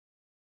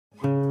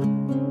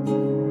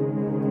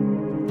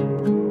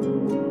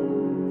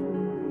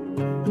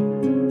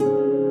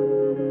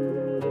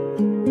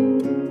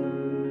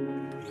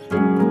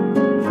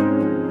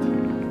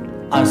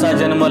असा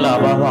जन्म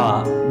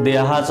लाभावा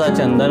देहाचा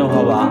चंदन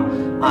व्हावा,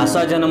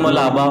 असा जन्म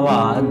लाभावा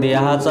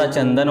देहाचा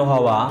चंदन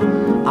व्हावा,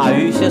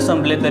 आयुष्य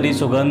संपले तरी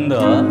सुगंध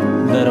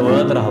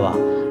दरवळत राहावा,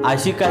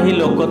 अशी काही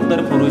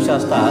लोकोत्तर पुरुष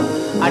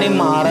असतात। आणि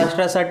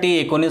महाराष्ट्रासाठी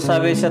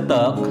 19वे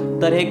शतक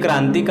तर हे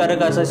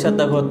क्रांतिकारक असं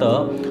शतक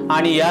होतं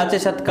आणि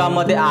याच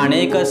शतकामध्ये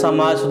अनेक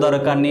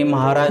समाजसुधारकांनी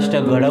महाराष्ट्र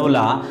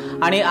घडवला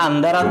आणि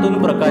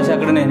अंधारातून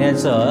प्रकाशाकडे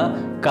नेण्याचं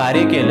कार्य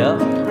केलं।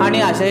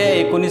 आणि अशा या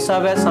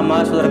 19व्या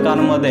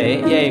समाजसुधारकांमध्ये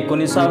या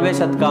 19व्या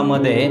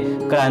शतकामध्ये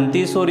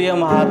क्रांतीसूर्य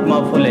महात्मा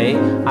फुले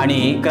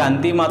आणि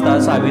क्रांतीमाता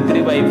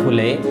सावित्रीबाई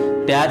फुले,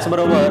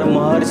 त्याचबरोबर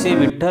महर्षी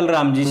विठ्ठल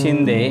रामजी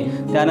शिंदे,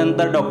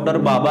 त्यानंतर डॉक्टर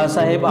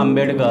बाबासाहेब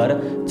आंबेडकर,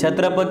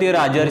 छत्रपती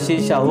राजर्षी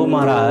शाहू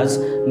महाराज,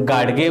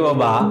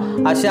 गाडगेबाबा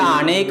अशा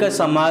अनेक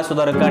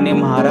समाजसुधारकांनी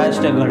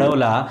महाराष्ट्र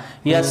घडवला।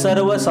 या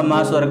सर्व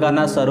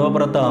समाजसुधारकांना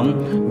सर्वप्रथम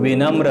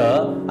विनम्र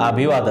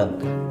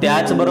अभिवादन।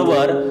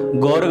 त्याचबरोबर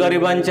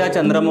गोरगरिबांच्या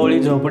चंद्रमौळी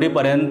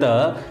झोपडीपर्यंत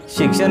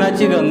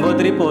शिक्षणाची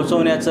गंगोत्री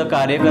पोहोचवण्याचं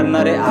कार्य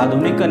करणारे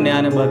आधुनिक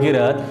ज्ञान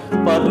भगीरथ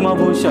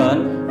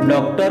पद्मभूषण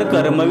डॉक्टर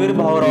कर्मवीर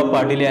भाऊराव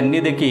पाटील यांनी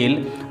देखील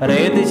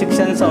रयत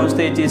शिक्षण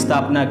संस्थेची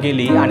स्थापना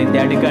केली आणि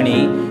त्या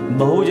ठिकाणी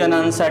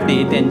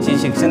बहुजनांसाठी त्यांची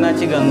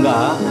शिक्षणाची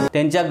गंगा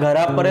त्यांच्या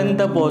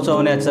घरापर्यंत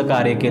पोहोचवण्याचं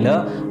कार्य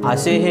केलं।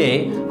 असे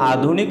हे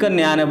आधुनिक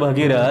ज्ञान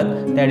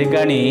भगीरथ त्या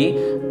ठिकाणी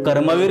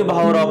कर्मवीर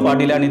भाऊराव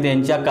पाटील आणि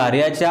त्यांच्या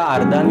कार्याच्या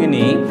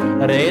अर्धांगिनी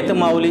रयत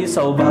माऊली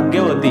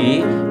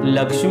सौभाग्यवती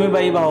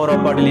लक्ष्मीबाई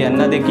भाऊराव पाटील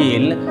यांना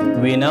देखील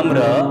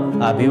विनम्र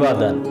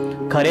अभिवादन।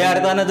 खऱ्या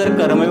अर्थानं जर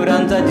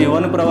कर्मवीरांचा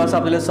जीवन प्रवास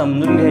आपल्याला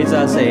समजून घ्यायचा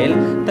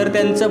असेल तर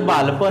त्यांचं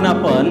बालपण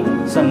आपण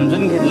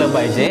समजून घेतलं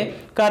पाहिजे,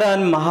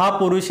 कारण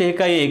महापुरुष हे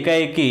काही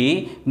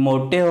एकाएकी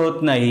मोठे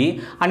होत नाही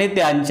आणि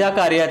त्यांच्या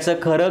कार्याचं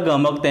खरं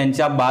गमक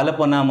त्यांच्या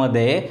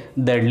बालपणामध्ये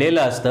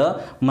दडलेलं असतं।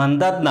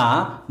 म्हणतात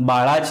ना,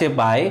 बाळाचे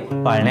पाय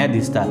पाळण्यात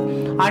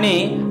दिसतात।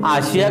 आणि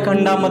आशिया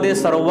खंडामध्ये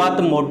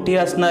सर्वात मोठी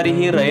असणारी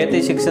ही रयत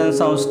शिक्षण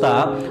संस्था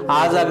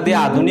आज अगदी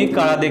आधुनिक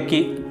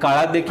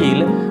काळात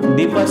देखील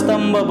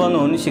दीपस्तंभ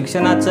बनून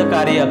शिक्षणाचं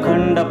कार्य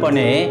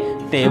अखंडपणे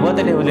तेवत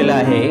ठेवलेलं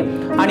आहे।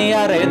 आणि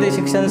या रयत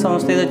शिक्षण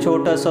संस्थेचं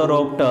छोटंसं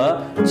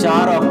रोपटं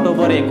 4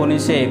 ऑक्टोबर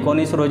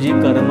 1919 रोजी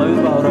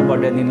कर्मवीर भाऊराव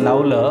पाटील यांनी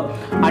लावलं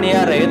आणि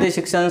या रयत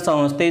शिक्षण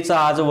संस्थेचा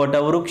आज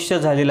वटवृक्ष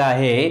झालेला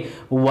आहे।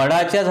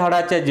 वडाच्या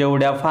झाडाच्या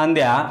जेवढ्या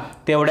फांद्या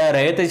तेवढ्या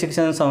रयत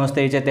शिक्षण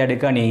संस्थेच्या त्या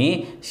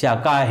ठिकाणी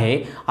शाखा आहे।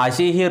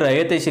 अशी ही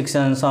रयत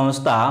शिक्षण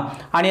संस्था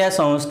आणि या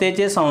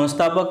संस्थेचे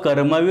संस्थापक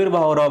कर्मवीर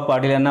भाऊराव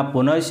पाटील यांना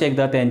पुनश्च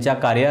एकदा त्यांच्या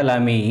कार्याला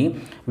मी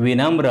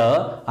विनम्र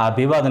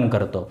अभिवादन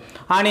करतो।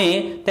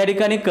 आणि त्या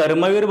ठिकाणी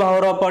कर्मवीर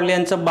भाऊराव पाटील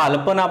यांचं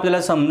बालपण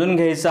आपल्याला समजून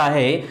घ्यायचं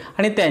आहे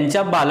आणि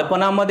त्यांच्या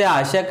बालपणामध्ये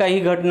अशा काही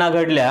घटना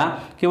घडल्या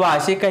किंवा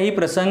असे काही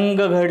प्रसंग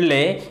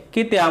घडले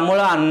की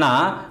त्यामुळे अण्णा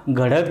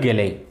घडत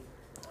गेले।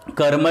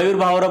 कर्मवीर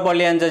भाऊराव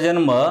पाटील यांचा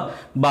जन्म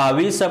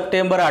 22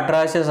 सप्टेंबर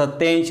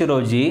 1887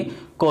 रोजी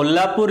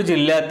कोल्हापूर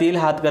जिल्ह्यातील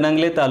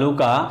हातकणंगले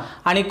तालुका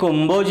आणि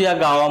कुंभोज या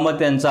गावामध्ये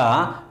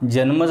त्यांचा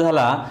जन्म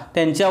झाला।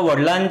 त्यांच्या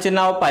वडिलांचे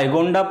नाव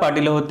पायगोंडा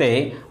पाटील होते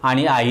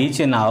आणि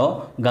आईचे नाव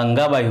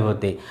गंगाबाई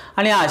होते।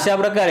 आणि अशा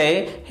प्रकारे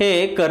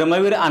हे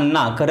कर्मवीर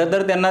अण्णा, खरं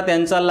तर त्यांना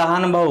त्यांचा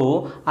लहान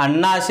भाऊ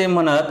अण्णा असे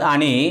म्हणत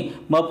आणि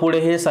मग पुढे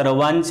हे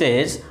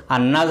सर्वांचेच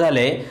अण्णा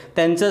झाले।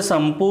 त्यांचं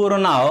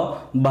संपूर्ण नाव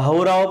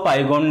भाऊराव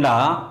पायगोंडा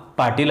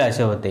पाटील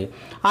असे होते।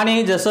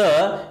 आणि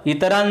जसं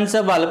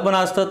इतरांचं बालपण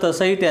असतं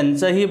तसंही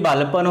त्यांचंही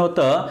बालपण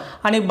होतं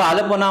आणि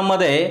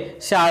बालपणामध्ये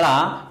शाळा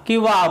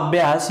किंवा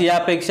अभ्यास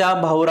यापेक्षा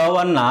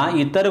भाऊरावांना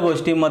इतर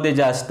गोष्टींमध्ये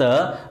जास्त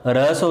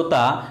रस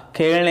होता।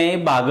 खेळणे,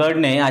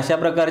 बागडणे अशा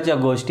प्रकारच्या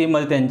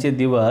गोष्टींमध्ये त्यांचे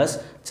दिवस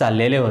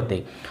चाललेले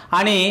होते।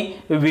 आणि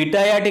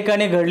विटा या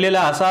ठिकाणी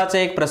घडलेला असाच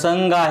एक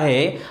प्रसंग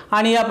आहे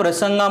आणि या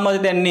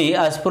प्रसंगामध्ये त्यांनी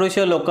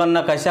अस्पृश्य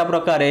लोकांना कशा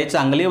प्रकारे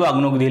चांगली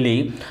वागणूक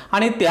दिली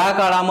आणि त्या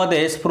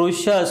काळामध्ये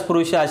स्पृश्य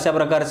अस्पृश्य अशा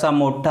प्रकारचा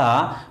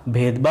मोठा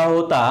भेदभाव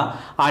होता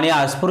आणि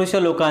अस्पृश्य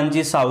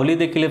लोकांची सावली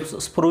देखील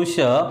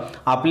स्पृश्य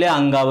आपल्या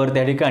अंगावर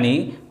त्या ठिकाणी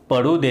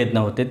पडू देत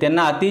नव्हते,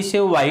 त्यांना अतिशय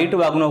वाईट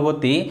वागणूक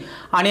होती।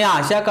 आणि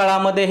अशा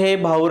काळामध्ये हे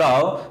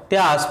भाऊराव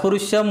त्या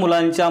अस्पृश्य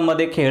मुलांच्या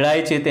मध्ये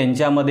खेळायचे,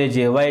 त्यांच्यामध्ये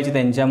जेवायचे,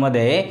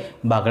 त्यांच्यामध्ये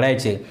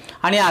बागडायचे।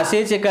 आणि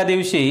असेच एका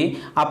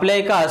दिवशी आपल्या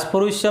एका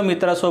अस्पृश्य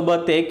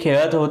मित्रासोबत ते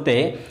खेळत होते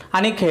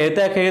आणि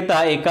खेळता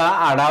खेळता एका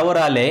आडावर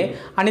आले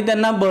आणि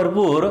त्यांना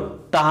भरपूर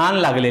तहान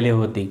लागलेली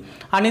होती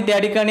आणि त्या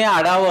ठिकाणी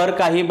आडावर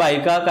काही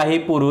बायका काही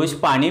पुरुष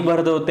पाणी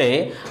भरत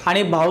होते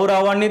आणि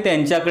भाऊरावांनी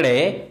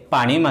त्यांच्याकडे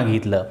पाणी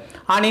मागितलं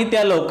आणि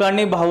त्या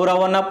लोकांनी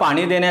भाऊरावांना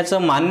पाणी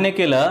देण्याचं मान्य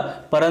केलं,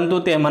 परंतु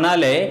ते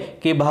म्हणाले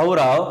की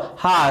भाऊराव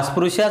हा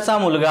अस्पृश्याचा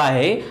मुलगा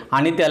आहे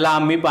आणि त्याला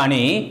आम्ही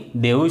पाणी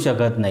देऊ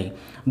शकत नाही।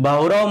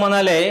 भाऊराव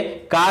म्हणाले,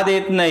 का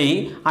देत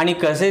नाही आणि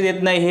कसे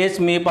देत नाही हेच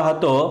मी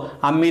पाहतो,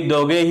 आम्ही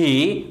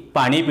दोघेही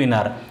पाणी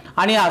पिणार।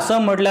 आणि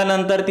असं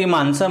म्हटल्यानंतर ती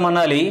माणसं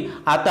म्हणाली,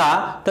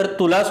 आता तर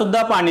तुला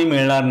सुद्धा पाणी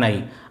मिळणार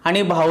नाही.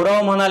 आणि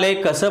भाऊराव म्हणाले,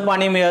 कसं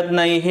पाणी मिळत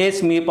नाही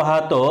हेच मी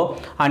पाहतो.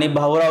 आणि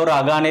भाऊराव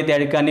रागाने त्या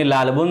ठिकाणी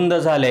लालबुंद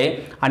झाले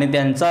आणि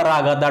त्यांचा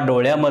राग आता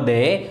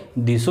डोळ्यामध्ये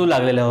दिसू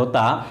लागलेला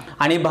होता.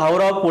 आणि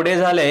भाऊराव पुढे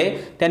झाले,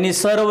 त्यांनी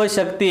सर्व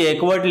शक्ती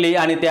एकवटली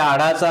आणि त्या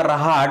आडाचा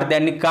रहाट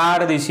त्यांनी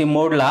काठ दिशी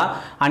मोडला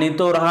आणि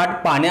तो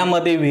रहाट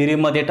पाण्यामध्ये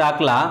विहिरीमध्ये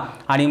टाकला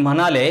आणि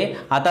म्हणाले,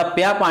 आता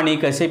प्या पाणी,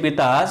 कसे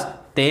पितास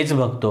तेच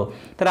बघतो.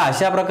 तर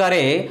अशा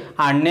प्रकारे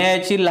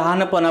अन्यायाची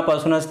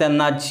लहानपणापासूनच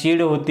त्यांना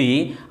चीड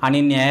होती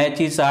आणि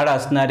न्यायाची चाड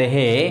असणारे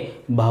हे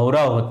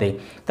भाऊराव होते.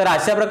 तर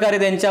अशा प्रकारे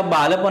त्यांच्या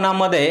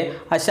बालपणामध्ये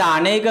अशा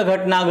अनेक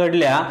घटना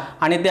घडल्या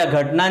आणि त्या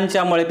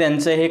घटनांच्यामुळे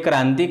त्यांचं हे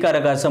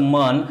क्रांतिकारक असं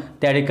मन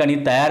त्या ठिकाणी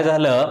तयार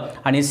झालं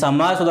आणि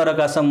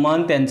समाजसुधारक असं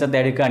मन त्यांचं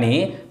त्या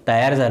ठिकाणी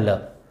तयार झालं.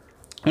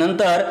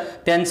 नंतर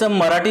त्यांचं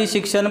मराठी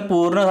शिक्षण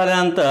पूर्ण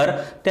झाल्यानंतर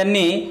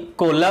त्यांनी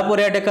कोल्हापूर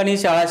या ठिकाणी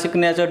शाळा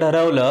शिकण्याचं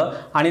ठरवलं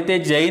आणि ते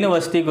जैन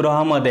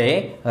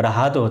वसतिगृहामध्ये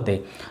राहत होते.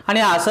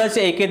 आणि असंच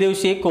एके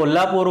दिवशी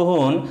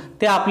कोल्हापूरहून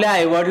ते आपल्या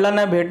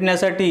आईवडिलांना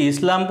भेटण्यासाठी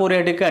इस्लामपूर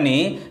या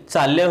ठिकाणी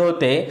चालले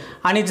होते.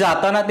 आणि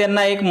जाताना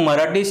त्यांना एक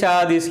मराठी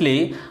शाळा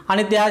दिसली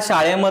आणि त्या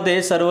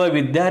शाळेमध्ये सर्व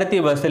विद्यार्थी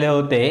बसले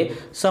होते.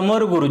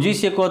 समोर गुरुजी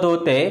शिकवत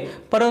होते,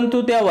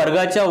 परंतु त्या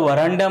वर्गाच्या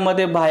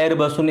व्हरांड्यामध्ये बाहेर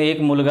बसून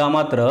एक मुलगा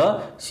मात्र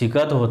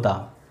शिकत होता.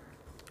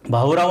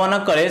 भाऊरावांना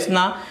कळेच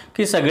ना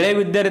की सगळे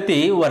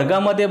विद्यार्थी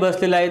वर्गामध्ये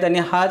बसलेले आहेत आणि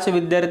हाच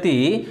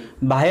विद्यार्थी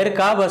बाहेर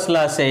का बसला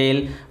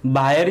असेल,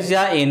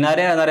 बाहेरच्या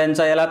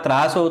येणाऱ्यांचा याला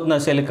त्रास होत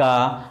नसेल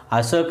का,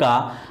 असं का.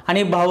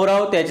 आणि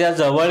भाऊराव त्याच्या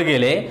जवळ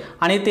गेले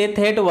आणि ते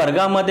थेट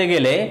वर्गामध्ये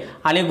गेले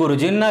आणि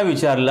गुरुजींना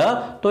विचारलं,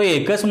 तो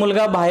एकच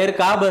मुलगा बाहेर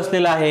का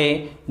बसलेला आहे.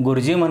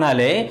 गुरुजी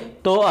म्हणाले,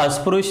 तो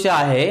अस्पृश्य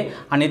आहे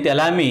आणि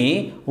त्याला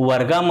मी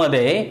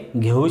वर्गामध्ये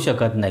घेऊ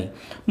शकत नाही.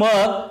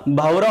 मग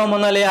भाऊराव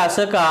म्हणाले,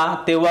 असं का.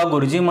 तेव्हा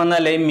गुरुजी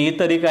म्हणाले, मी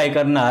तरी काय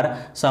करणार,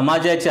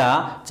 समाजाच्या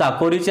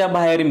चाकोरीच्या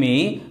बाहेर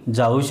मी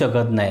जाऊ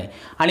शकत नाही.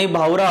 आणि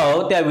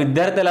भाऊराव त्या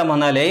विद्यार्थ्याला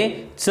म्हणाले,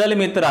 चल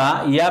मित्रा,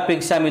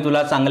 यापेक्षा मी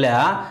तुला चांगल्या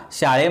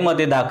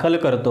शाळेमध्ये दाखल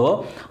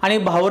करतो. आणि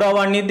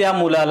भाऊरावांनी त्या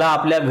मुलाला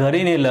आपल्या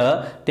घरी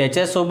नेलं,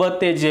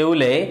 त्याच्यासोबत ते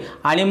जेवले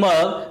आणि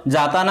मग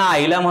जाताना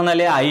आईला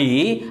म्हणाले,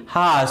 आई,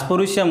 हा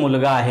अस्पृश्य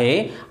मुलगा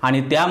आहे.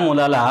 आणि त्या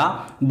मुलाला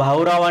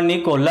भाऊरावांनी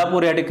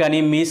कोल्हापूर या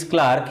ठिकाणी मिस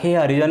क्लार्क हे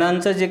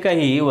हरिजनांचं जे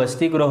काही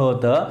वसतिगृह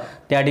होतं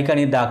त्या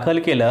ठिकाणी दाखल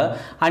केलं.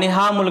 आणि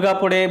हा मुलगा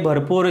पुढे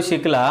भरपूर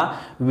शिकला,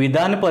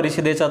 विधान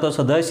परिषदेचा तो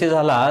सदस्य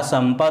झाला,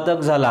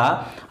 संपादक झाला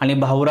आणि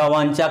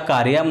भाऊरावांच्या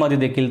कार्यामध्ये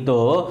देखील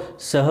तो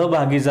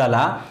सहभागी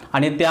झाला.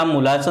 आणि त्या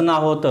मुलाचं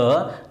नाव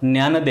होतं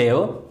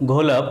ज्ञानदेव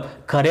घोलप.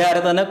 खऱ्या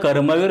अर्थानं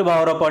कर्मवीर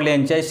भाऊराव पाटील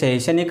यांच्या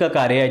शैक्षणिक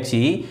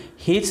कार्याची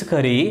हीच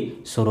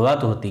खरी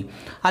सुरुवात होती.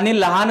 आणि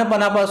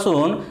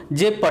लहानपणापासून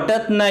जे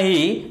पटत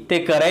नाही ते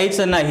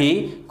करायचं नाही,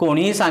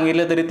 कोणीही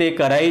सांगितलं तरी ते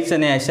करायचं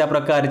नाही, अशा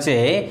प्रकारचे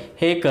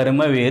हे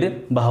कर्मवीर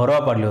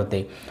भाऊराव पाटील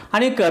होते.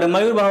 आणि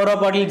कर्मवीर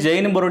भाऊराव पाटील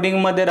जैन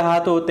बोर्डिंगमध्ये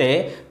राहत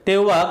होते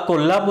तेव्हा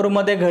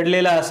कोल्हापूरमध्ये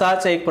घडलेला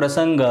असाच एक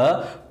प्रसंग.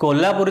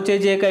 कोल्हापूरचे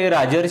जे काही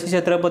राजर्षी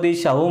छत्रपती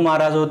शाहू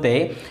महाराज होते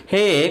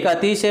हे एक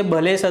अतिशय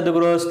भले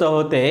सद्गृहस्थ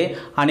होते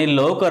आणि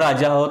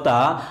लोकराजा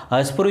होता.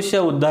 अस्पृश्य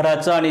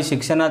उद्धाराचं आणि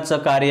शिक्षणाचं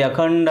कार्य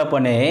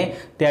अखंडपणे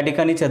त्या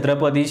ठिकाणी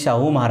छत्रपती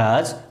शाहू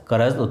महाराज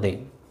करत होते.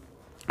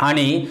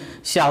 आणि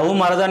शाहू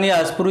महाराजांनी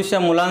अस्पृश्य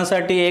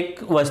मुलांसाठी एक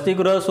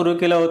वसतिगृह सुरू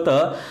केलं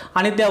होतं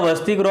आणि त्या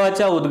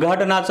वसतिगृहाच्या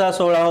उद्घाटनाचा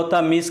सोहळा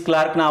होता. मिस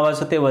क्लार्क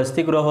नावाचं ते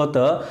वसतिगृह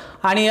होतं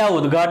आणि या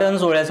उद्घाटन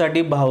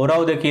सोहळ्यासाठी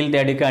भाऊराव देखील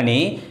त्या ठिकाणी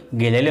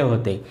गेलेले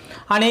होते.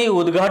 आणि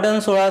उद्घाटन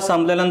सोहळा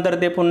संपल्यानंतर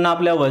ते पुन्हा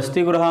आपल्या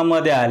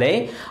वसतिगृहामध्ये आले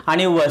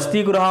आणि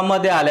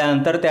वसतिगृहामध्ये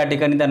आल्यानंतर त्या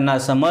ठिकाणी त्यांना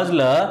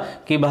समजलं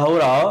की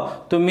भाऊराव,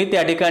 तुम्ही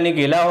त्या ठिकाणी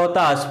गेला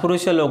होता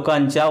अस्पृश्य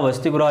लोकांच्या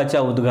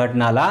वसतिगृहाच्या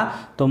उद्घाटनाला,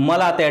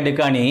 तुम्हाला त्या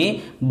ठिकाणी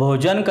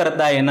भोजन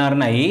करता येणार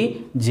नाही,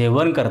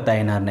 जेवण करता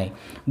येणार नाही.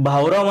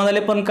 भाऊराव म्हणाले,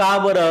 पण का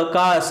बरं,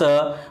 का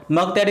असं.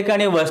 मग त्या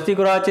ठिकाणी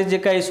वसतिगृहाचे जे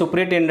काही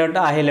सुप्रिटेंडंट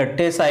आहे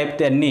लठ्ठे साहेब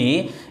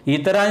त्यांनी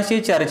इतरांशी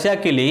चर्चा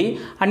केली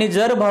आणि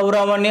जर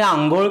भाऊरावांनी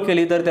आंघोळ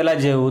केली तर त्याला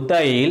जेवता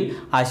येईल,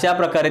 अशा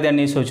प्रकारे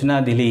त्यांनी सूचना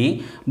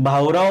दिली.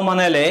 भाऊराव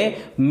म्हणाले,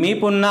 मी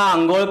पुन्हा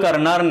आंघोळ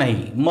करणार नाही.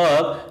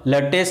 मग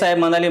लठ्ठे साहेब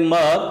म्हणाले,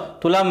 मग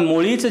तुला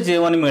मुळीच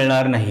जेवण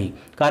मिळणार नाही,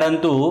 कारण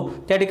तू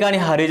त्या ठिकाणी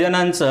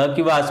हरिजनांचं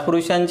किंवा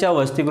अस्पृश्यांच्या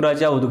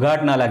वसतिगृहाच्या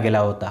उद्घाटनाला गेला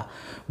होता.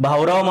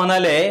 भाऊराव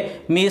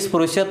म्हणाले, मी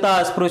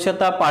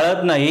अस्पृश्यता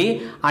पाळत नाही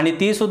आणि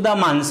ती सुद्धा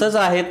माणसंच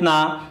आहेत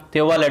ना.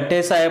 तेव्हा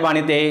लठ्ठे साहेब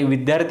आणि ते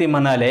विद्यार्थी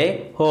म्हणाले,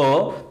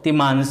 हो, ती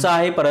माणसं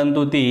आहे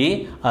परंतु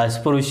ती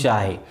अस्पृश्य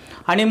आहे.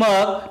 आणि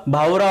मग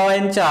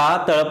भाऊरावांच्या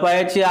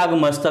तळपायाची आग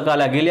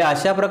मस्तकाला गेली.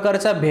 अशा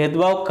प्रकारचा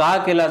भेदभाव का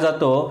केला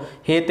जातो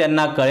हे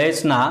त्यांना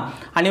कळेच ना.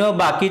 आणि मग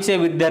बाकीचे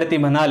विद्यार्थी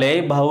म्हणाले,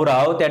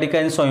 भाऊराव, त्या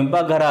ठिकाणी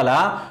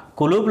स्वयंपाकघराला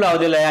कुलूप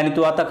लावलेलं आहे आणि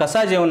तू आता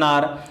कसा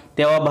जेवणार.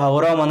 तेव्हा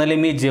भाऊराव म्हणाले,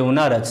 मी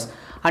जेवणारच.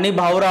 आणि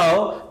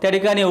भाऊराव त्या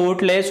ठिकाणी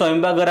उठले,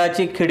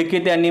 स्वयंपाकघराची खिडकी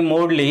त्यांनी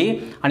मोडली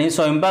आणि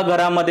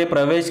स्वयंपाकघरामध्ये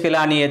प्रवेश केला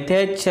आणि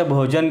यथेच्छ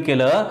भोजन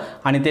केलं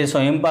आणि ते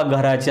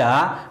स्वयंपाकघराच्या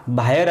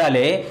बाहेर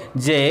आले.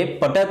 जे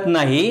पटत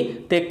नाही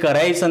ते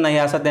करायचं नाही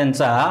असा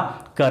त्यांचा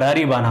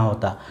करारी बाणा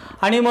होता.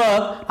 आणि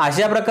मग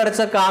अशा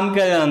प्रकारचं काम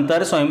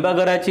केल्यानंतर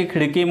स्वयंपाकघराची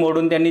खिडकी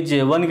मोडून त्यांनी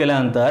जेवण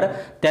केल्यानंतर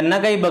त्यांना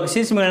काही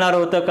बक्षीस मिळणार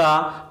होतं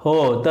का?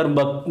 हो, तर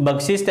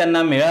बक्षीस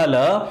त्यांना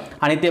मिळालं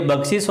आणि ते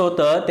बक्षीस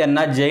होतं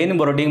त्यांना जैन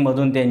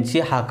बोर्डिंगमधून त्यांची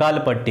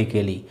हकालपट्टी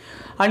केली.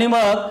 आणि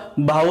मग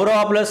भाऊराव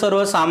आपलं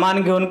सर्व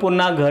सामान घेऊन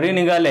पुन्हा घरी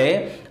निघाले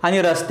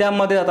आणि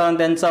रस्त्यामध्ये जाताना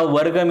त्यांचा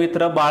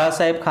वर्गमित्र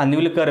बाळासाहेब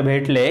खानविलकर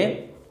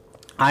भेटले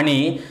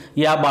आणि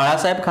या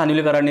बाळासाहेब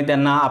खानविलकरांनी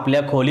त्यांना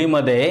आपल्या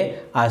खोलीमध्ये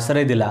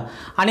आश्रय दिला.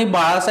 आणि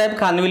बाळासाहेब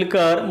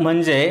खानविलकर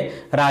म्हणजे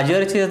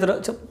राजर्षी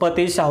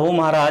छत्रपती शाहू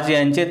महाराज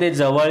यांचे ते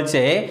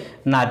जवळचे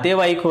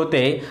नातेवाईक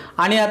होते.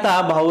 आणि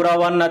आता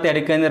भाऊरावांना त्या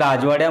ठिकाणी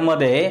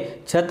राजवाड्यामध्ये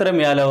छत्र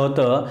मिळालं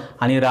होतं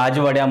आणि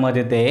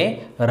राजवाड्यामध्ये ते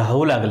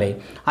राहू लागले.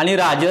 आणि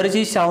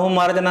राजर्षी शाहू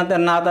महाराजांना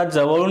त्यांना आता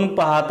जवळून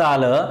पाहता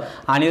आलं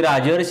आणि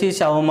राजर्षी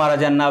शाहू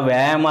महाराजांना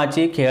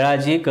व्यायामाची,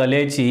 खेळाची,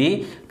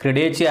 कलेची,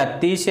 क्रीडेची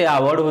अतिशय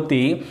आवड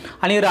होती.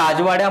 आणि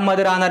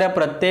राजवाड्यामध्ये राहणाऱ्या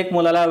प्रत्येक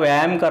मुलाला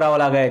व्यायाम करावा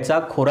लागायचा,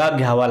 खुराक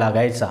घ्यावा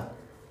लागायचा.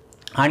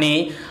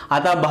 आणि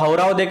आता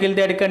भाऊराव देखील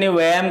त्या ठिकाणी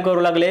व्यायाम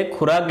करू लागले,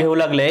 खुराक घेऊ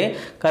लागले,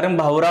 कारण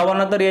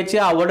भाऊरावांना तर याची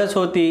आवडच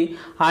होती.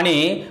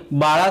 आणि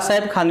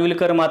बाळासाहेब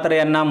खानविलकर मात्र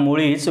यांना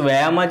मुळीच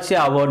व्यायामाची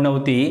आवड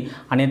नव्हती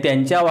आणि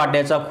त्यांच्या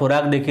वाट्याचा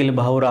खुराक देखील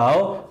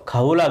भाऊराव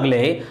खाऊ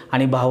लागले.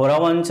 आणि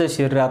भाऊरावांचं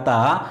शरीर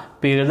आता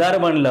पिळदार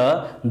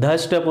बनलं,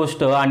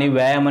 धष्टपुष्ट आणि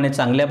व्यायामाने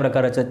चांगल्या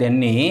प्रकारचं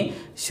त्यांनी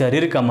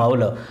शरीर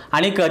कमावलं.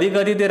 आणि कधी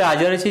कधी ते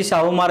राजर्षी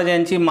शाहू महाराज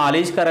यांची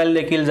मालिश करायला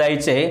देखील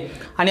जायचे.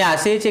 आणि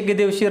असेच एके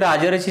दिवशी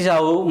राजर्षी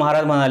शाहू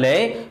महाराज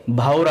म्हणाले,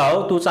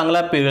 भाऊराव तू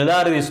चांगला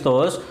पिळदार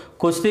दिसतोस,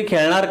 कुस्ती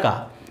खेळणार का?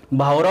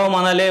 भाऊराव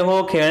म्हणाले,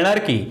 हो खेळणार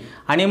की.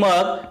 आणि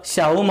मग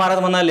शाहू महाराज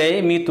म्हणाले,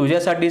 मी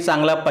तुझ्यासाठी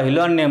चांगला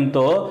पहिलवान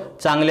नेमतो,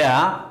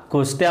 चांगल्या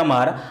कुस्त्या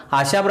मार.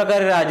 अशा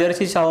प्रकारे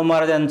राजर्षी शाहू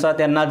महाराजांचा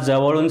त्यांना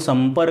जवळून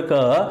संपर्क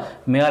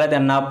मिळाला,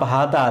 त्यांना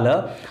पाहता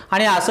आलं.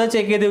 आणि असंच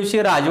एके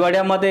दिवशी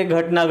राजवाड्यामध्ये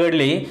घटना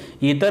घडली.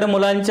 इतर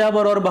मुलांच्या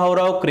बरोबर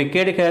भाऊराव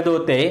क्रिकेट खेळत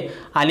होते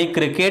आणि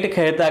क्रिकेट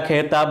खेळता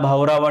खेळता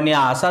भाऊरावांनी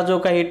असा जो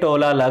काही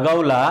टोला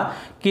लगावला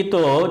की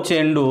तो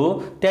चेंडू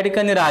त्या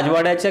ठिकाणी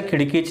राजवाड्याच्या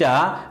खिडकीच्या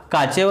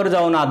काचेवर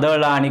जाऊन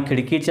आदळला आणि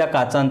खिडकीच्या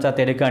काचांचा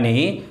त्या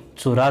ठिकाणी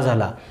चुरा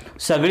झाला.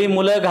 सगळी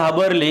मुलं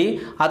घाबरली.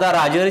 आता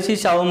राजर्षी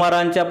शाहू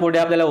महाराजांच्या पुढे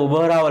आपल्याला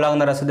उभं राहावं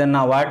लागणार असं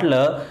त्यांना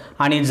वाटलं.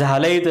 आणि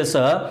झालंही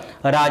तसं.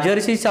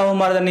 राजर्षी शाहू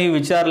महाराजांनी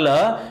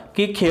विचारलं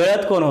की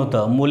खेळत कोण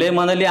होतं? मुले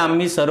म्हणाली,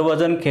 आम्ही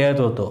सर्वजण खेळत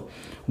होतो.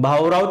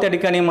 भाऊराव त्या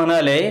ठिकाणी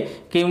म्हणाले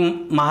की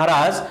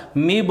महाराज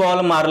मी बॉल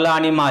मारला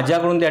आणि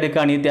माझ्याकडून त्या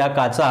ठिकाणी त्या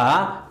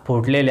काचा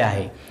फुटलेल्या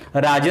आहे.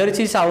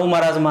 राजर्षी शाहू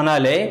महाराज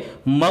म्हणाले,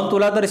 मग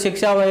तुला तर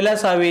शिक्षा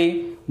व्हायलाच हवी.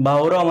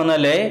 भाऊराव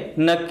म्हणाले,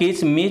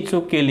 नक्कीच मी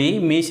चूक केली,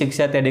 मी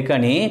शिक्षा त्या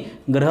ठिकाणी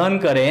ग्रहण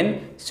करेन,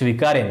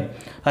 स्वीकारेन.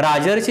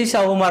 राजर्षी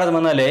शाहू महाराज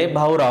म्हणाले,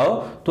 भाऊराव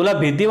तुला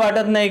भीती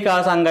वाटत नाही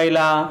का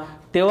सांगायला?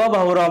 तेव्हा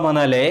भाऊराव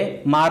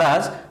म्हणाले,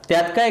 महाराज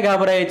त्यात काय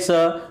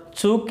घाबरायचं,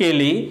 चूक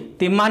केली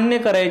ती मान्य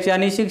करायची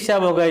आणि शिक्षा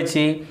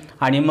भोगायची.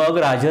 आणि मग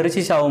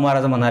राजर्षी शाहू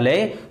महाराज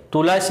म्हणाले,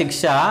 तुला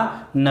शिक्षा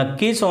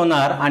नक्कीच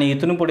होणार आणि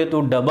इथून पुढे तू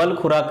डबल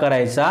खुराक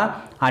करायचा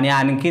आणि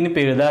आणखीन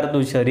पिळदार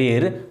तू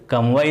शरीर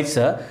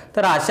कमवायचं.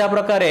 तर अशा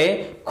प्रकारे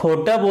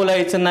खोटं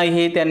बोलायचं नाही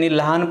हे त्यांनी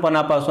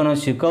लहानपणापासून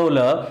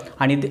शिकवलं.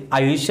 आणि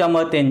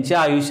आयुष्यामध्ये त्यांच्या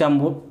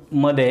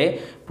आयुष्यामध्ये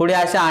पुढे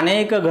अशा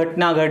अनेक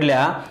घटना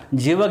घडल्या,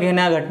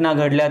 जीवघेण्या घटना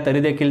घडल्या, तरी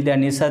देखील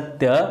त्यांनी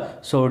सत्य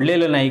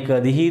सोडलेलं नाही,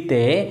 कधीही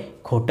ते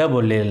खोटं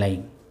बोललेलं नाही.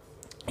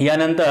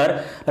 यानंतर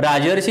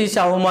राजर्षी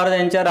शाहू महाराज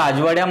यांच्या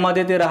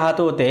राजवाड्यामध्ये ते राहत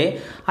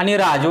होते आणि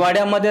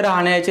राजवाड्यामध्ये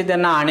राहण्याचे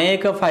त्यांना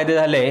अनेक फायदे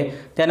झाले.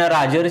 त्यांना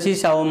राजर्षी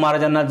शाहू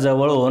महाराजांना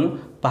जवळून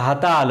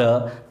पाहता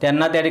आलं,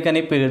 त्यांना त्या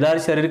ठिकाणी पिळदार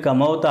शरीर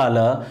कमवता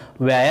आलं,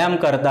 व्यायाम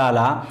करता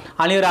आला.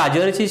 आणि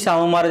राजर्षी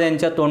शाहू महाराज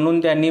यांच्या तोंडून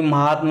त्यांनी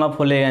महात्मा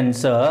फुले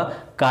यांचं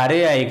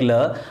कार्य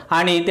ऐकलं.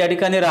 आणि त्या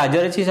ठिकाणी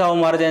राजर्षी शाहू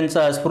महाराज यांचं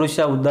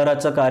अस्पृश्य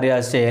उद्धाराचं कार्य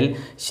असेल,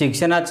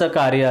 शिक्षणाचं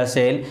कार्य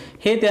असेल,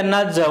 हे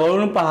त्यांना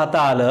जवळून पाहता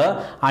आलं.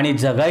 आणि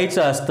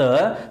जगायचं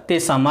असतं ते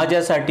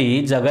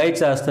समाजासाठी,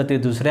 जगायचं असतं ते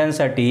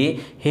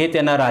दुसऱ्यांसाठी, हे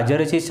त्यांना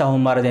राजर्षी शाहू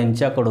महाराज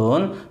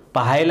यांच्याकडून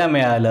पाहायला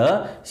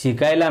मिळालं,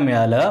 शिकायला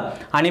मिळालं.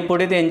 आणि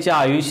पुढे त्यांच्या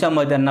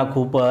आयुष्यामध्ये त्यांना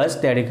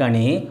खूपच त्या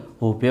ठिकाणी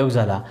उपयोग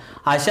झाला.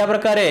 अशा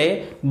प्रकारे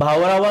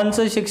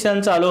भाऊरावांचं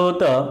शिक्षण चालू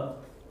होतं,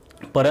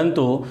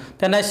 परंतु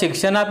त्यांना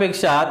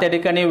शिक्षणापेक्षा त्या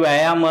ठिकाणी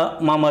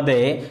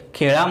व्यायामामध्ये,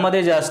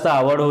 खेळामध्ये जास्त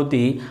आवड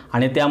होती.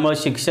 आणि त्यामुळे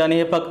शिक्षण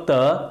हे फक्त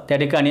त्या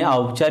ठिकाणी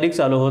औपचारिक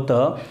चालू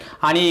होतं.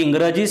 आणि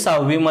इंग्रजी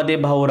 6वीमध्ये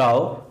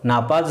भाऊराव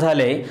नापास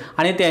झाले.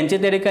 आणि त्यांचे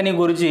त्या ठिकाणी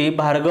गुरुजी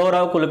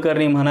भार्गवराव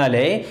कुलकर्णी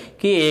म्हणाले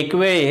की एक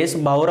वेळेस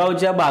भाऊराव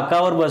ज्या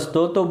बाकावर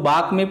बसतो तो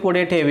बाक मी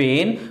पुढे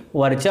ठेवीन,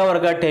 वरच्या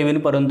वर्गात ठेवीन,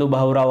 परंतु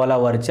भाऊरावाला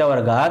वरच्या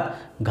वर्गात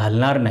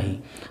घालणार नाही.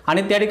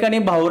 आणि त्या ठिकाणी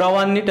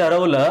भाऊरावांनी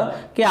ठरवलं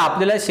की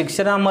आपल्याला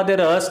शिक्षणामध्ये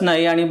रस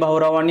नाही आणि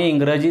भाऊरावांनी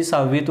इंग्रजी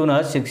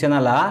 6वीतूनच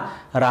शिक्षणाला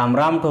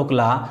रामराम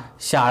ठोकला.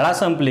 शाळा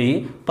संपली,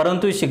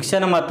 परंतु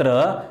शिक्षण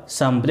मात्र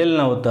संपलेलं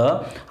नव्हतं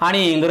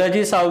आणि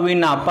इंग्रजी 6वी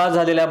नापास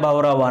झालेल्या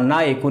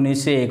भाऊरावांना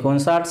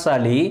 1959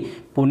 साली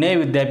पुणे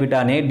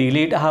विद्यापीठाने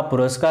डिलीट हा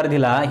पुरस्कार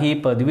दिला, ही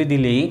पदवी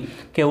दिली.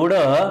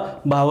 केवढं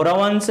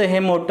भाऊरावांचं हे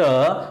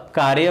मोठं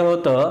कार्य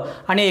होतं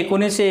आणि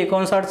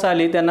 1959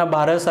 साली त्यांना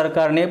भारत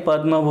सरकारने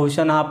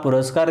पद्मभूषण हा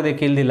पुरस्कार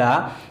देखील दिला.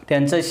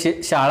 त्यांचं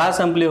शाळा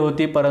संपली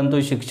होती,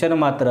 परंतु शिक्षण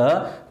मात्र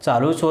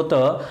चालूच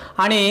होतं.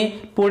 आणि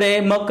पुढे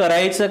मग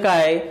करायचं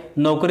काय,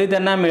 नोकरी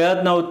त्यांना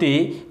मिळत नव्हती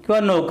किंवा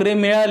नोकरी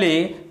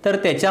मिळाली तर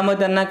त्याच्यामध्ये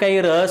त्यांना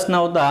काही रस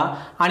नव्हता.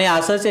 आणि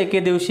असंच एके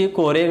दिवशी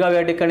कोरेगाव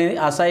या ठिकाणी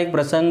असा एक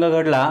प्रसंग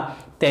घडला.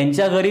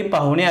 त्यांच्या घरी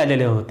पाहुणे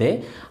आलेले होते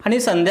आणि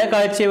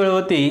संध्याकाळची वेळ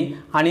होती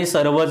आणि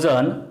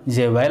सर्वजण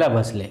जेवायला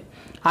बसले.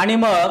 आणि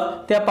मग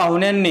त्या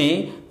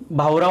पाहुण्यांनी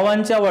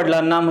भाऊरावांच्या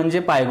वडिलांना म्हणजे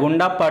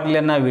पायगुंडा पाटील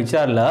यांना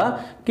विचारलं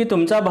की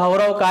तुमचा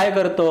भाऊराव काय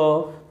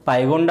करतो.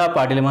 पायगुंडा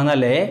पाटील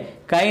म्हणाले,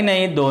 काही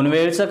नाही, 2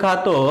 वेळचं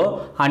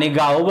खातो आणि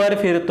गावभर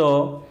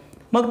फिरतो.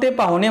 मग ते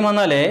पाहुणे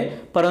म्हणाले,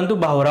 परंतु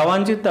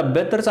भाऊरावांची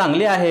तब्येत तर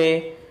चांगली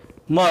आहे.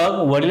 मग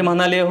वडील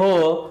म्हणाले,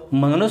 हो,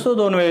 म्हणूनच तो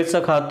 2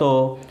 वेळचं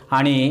खातो.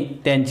 आणि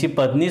त्यांची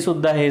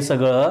पत्नीसुद्धा हे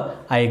सगळं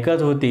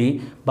ऐकत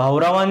होती.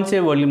 भाऊरावांचे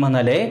वडील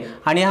म्हणाले,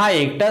 आणि हा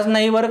एकटाच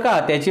नाही बरं का,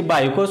 त्याची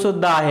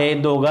बायकोसुद्धा आहे,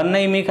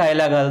 दोघांनाही मी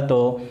खायला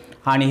घालतो.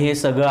 आणि हे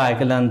सगळं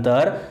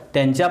ऐकल्यानंतर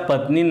त्यांच्या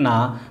पत्नींना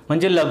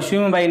म्हणजे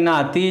लक्ष्मीबाईंना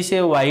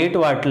अतिशय वाईट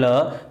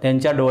वाटलं.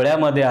 त्यांच्या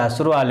डोळ्यामध्ये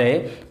अश्रू आले,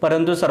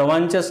 परंतु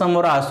सर्वांच्या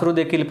समोर अश्रू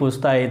देखील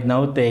पुसता येत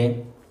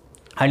नव्हते.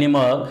 आणि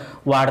मग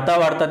वाढता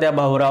वाढता त्या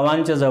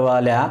भाऊरावांच्या जवळ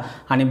आल्या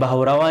आणि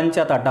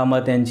भाऊरावांच्या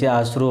ताटामध्ये त्यांचे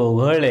अश्रू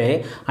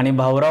ओघळले. आणि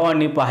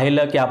भाऊरावांनी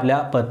पाहिलं की आपल्या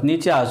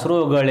पत्नीचे अश्रू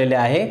ओघळलेले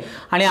आहे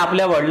आणि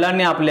आपल्या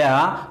वडिलांनी आपल्या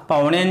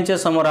पाहुण्यांच्या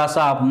समोर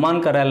असा अपमान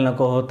करायला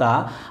नको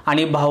होता.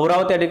 आणि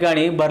भाऊराव त्या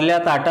ठिकाणी भरल्या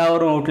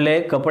ताटावरून उठले,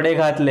 कपडे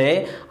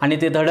घातले आणि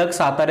ते धडक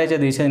साताऱ्याच्या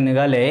दिशेने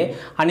निघाले.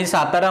 आणि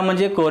सातारा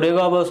म्हणजे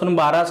कोरेगावपासून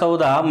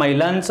 12-14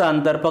 मैलांचं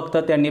अंतर फक्त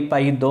त्यांनी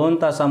पायी 2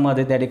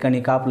 तासामध्ये त्या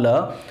ठिकाणी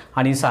कापलं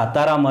आणि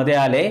सातारामध्ये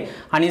आले.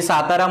 आणि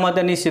सातारामध्ये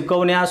त्यांनी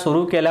शिकवण्या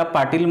सुरू केल्या.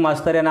 पाटील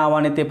मास्तर या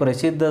नावाने ते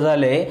प्रसिद्ध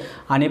झाले.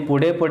 आणि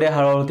पुढे पुढे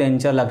हळूहळू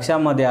त्यांच्या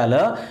लक्षामध्ये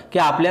आलं की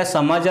आपल्या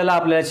समाजाला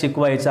आपल्याला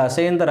शिकवायचं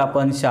असेल तर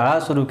आपण शाळा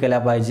सुरू केल्या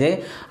पाहिजे.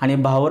 आणि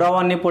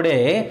भाऊरावांनी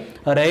पुढे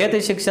रयत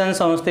शिक्षण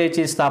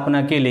संस्थेची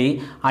स्थापना केली.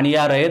 आणि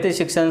या रयत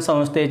शिक्षण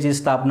संस्थेची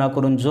स्थापना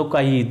करून जो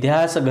काही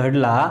इतिहास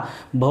घडला,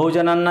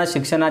 बहुजनांना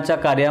शिक्षणाच्या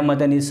कार्यामध्ये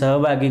त्यांनी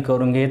सहभागी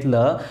करून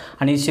घेतलं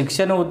आणि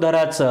शिक्षण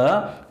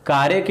उद्धाराचं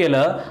कार्य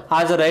केलं.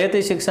 आज रयत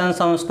शिक्षण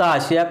संस्था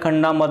आशिया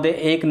खंडामध्ये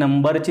 1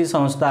 नंबरची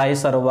संस्था आहे,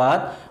 सर्वात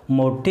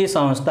मोठी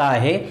संस्था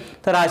आहे.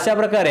 तर अशा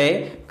प्रकारे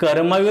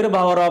कर्मवीर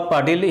भाऊराव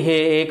पाटील हे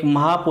एक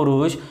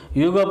महापुरुष,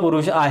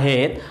 युगपुरुष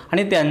आहेत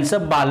आणि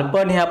त्यांचं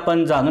बालपण हे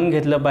आपण जाणून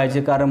घेतलं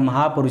पाहिजे. कारण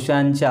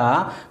महापुरुषांच्या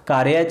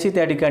कार्याची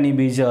त्या ठिकाणी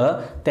बीज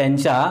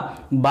त्यांच्या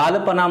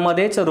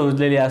बालपणामध्येच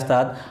रुजलेली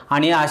असतात.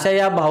 आणि अशा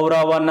या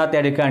भाऊरावांना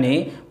त्या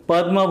ठिकाणी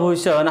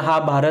पद्मभूषण हा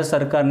भारत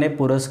सरकारने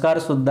पुरस्कार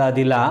सुद्धा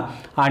दिला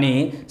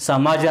आणि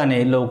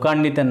समाजाने,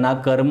 लोकांनी त्यांना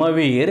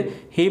कर्मवीर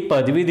ही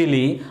पदवी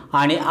दिली.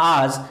 आणि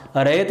आज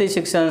रयत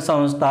शिक्षण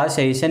संस्था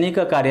शैक्षणिक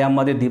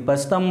कार्यामध्ये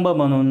दीपस्तंभ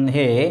म्हणून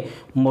हे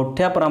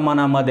मोठ्या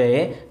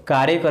प्रमाणामध्ये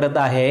कार्य करत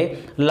आहे.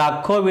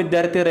 लाखो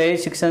विद्यार्थी रयत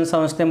शिक्षण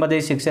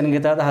संस्थेमध्ये शिक्षण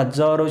घेतात.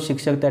 हजारो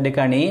शिक्षक त्या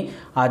ठिकाणी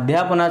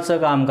अध्यापनाचं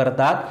काम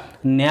करतात.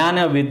 ज्ञान,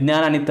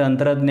 विज्ञान आणि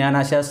तंत्रज्ञान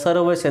अशा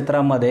सर्व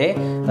क्षेत्रामध्ये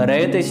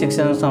रयत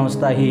शिक्षण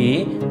संस्था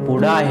ही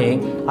पुढे आहे.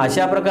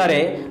 अशा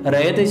प्रकारे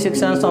रयत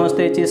शिक्षण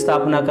संस्थेची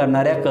स्थापना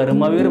करणाऱ्या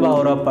कर्मवीर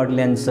भाऊराव पाटील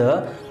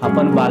यांचं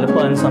आपण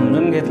बालपण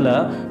समजून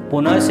घेतलं.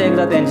 पुन्हा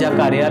एकदा त्यांच्या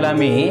कार्याला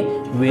मी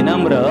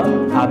विनम्र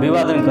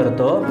अभिवादन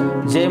करतो.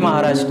 जय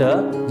महाराष्ट्र,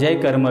 जय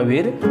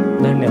कर्मवीर.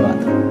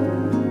 धन्यवाद.